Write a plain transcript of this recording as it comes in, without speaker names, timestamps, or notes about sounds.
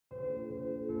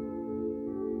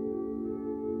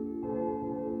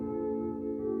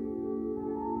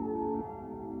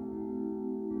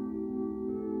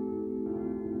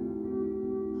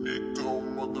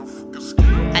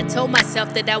told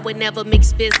myself that I would never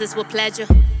mix business with pleasure.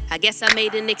 I guess I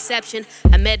made an exception.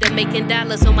 I met her making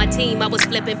dollars on my team. I was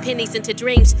flipping pennies into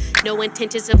dreams. No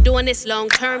intentions of doing this long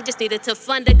term, just needed to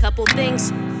fund a couple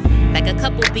things. Like a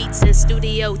couple beats in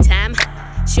studio time.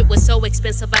 Shit was so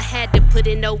expensive I had to put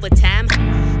in overtime.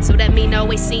 So that mean I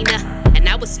always seen her, and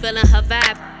I was feeling her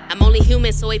vibe. I'm only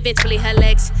human, so eventually her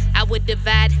legs I would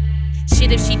divide.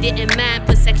 Shit, if she didn't mind,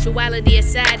 put sexuality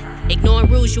aside. Ignoring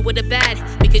rules, you were the bad,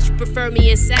 because you prefer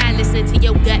me inside. Listening to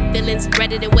your gut feelings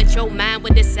rather than what your mind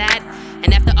would decide.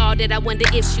 And after all that, I wonder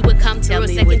if she would come through a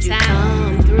second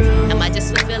time. Am I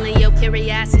just fulfilling your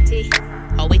curiosity?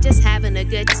 Or we just having a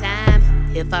good time?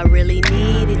 If I really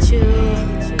needed you,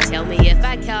 tell me if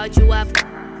I called you up,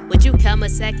 would you come a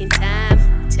second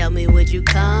time? Tell me, would you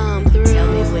come through?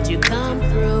 Tell me, would you come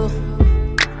through?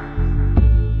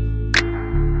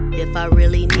 If I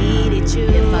really needed you,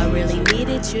 if I really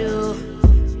needed you,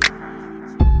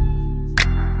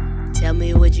 tell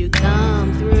me, would you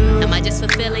come through? Am I just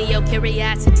fulfilling your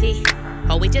curiosity?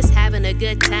 Or we just having a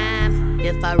good time?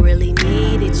 If I really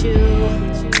needed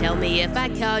you, tell me if I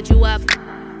called you up,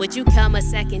 would you come a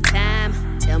second time?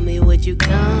 Tell me, would you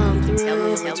come through? Tell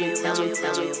me, tell me, tell me, tell me,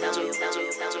 tell me, tell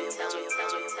me.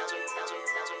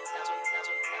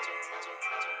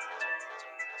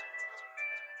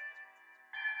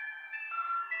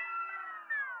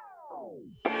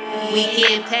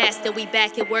 Weekend passed and we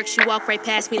back at work. She walked right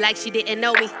past me like she didn't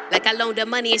know me, like I loaned her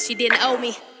money and she didn't owe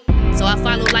me. So I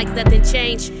followed like nothing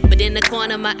changed, but in the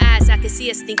corner of my eyes I could see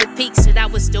a sneak of peeks that I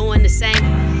was doing the same.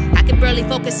 I could barely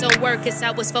focus on work cause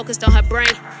I was focused on her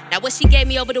brain. Now what she gave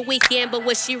me over the weekend, but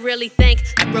what she really think?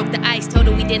 I broke the ice, told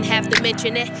her we didn't have to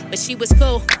mention it, but she was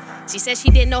cool. She said she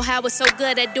didn't know how I was so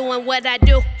good at doing what I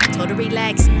do. I told her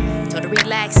relax,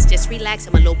 just relax,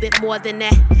 I'm a little bit more than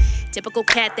that. Typical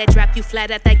cat that drop you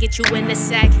flat after I get you in the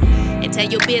sack. And tell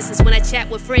your business when I chat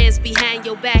with friends behind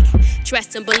your back.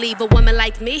 Trust and believe a woman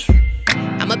like me,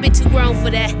 I'm a bit too grown for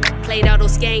that. Played all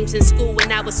those games in school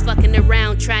when I was fucking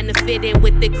around, trying to fit in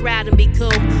with the crowd and be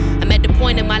cool. I'm at the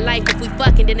point in my life, if we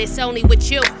fucking, then it's only with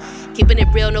you. Keeping it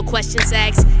real, no questions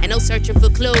asked, and no searching for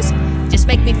clues. Just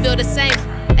make me feel the same,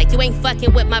 like you ain't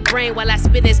fucking with my brain while I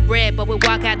spin this bread, but would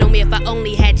walk out on me if I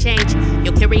only had change.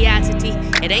 Your curiosity,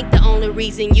 it ain't the only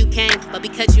reason you came, but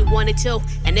because you wanted to.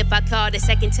 And if I called a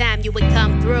second time, you would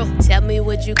come through. Tell me,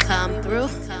 would you come through?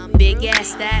 Big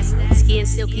ass thighs, skin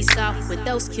silky soft with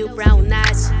those cute brown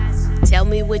eyes. Tell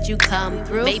me, would you come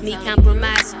through? Made me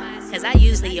compromise, cause I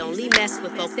usually only mess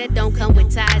with folk that don't come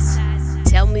with ties.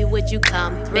 Tell me, would you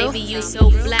come through? Baby, you so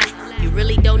fly, you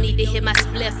really don't need to hit my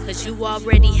spliff, cause you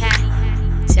already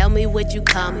high. Tell me, would you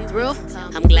come through?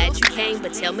 I'm glad you came,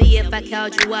 but tell me if I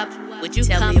called you up, would you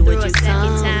come through a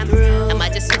second time? Am I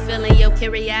just fulfilling your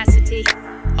curiosity?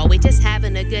 Or we just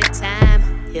having a good time?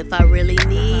 If I really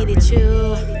needed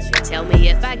you, tell me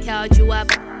if I called you up,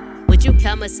 would you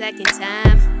come a second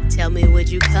time? Tell me, would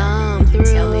you come through?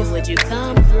 Tell me, would you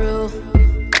come through?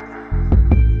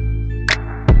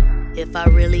 If I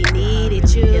really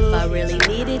needed you, if I really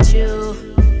needed you,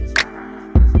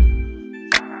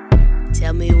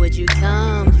 tell me, would you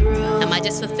come through? Am I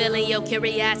just fulfilling your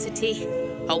curiosity?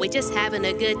 Or we just having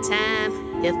a good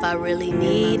time? If I really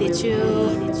needed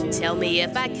you, tell me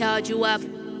if I called you up,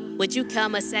 would you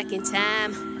come a second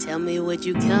time? Tell me, would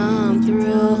you come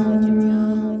through?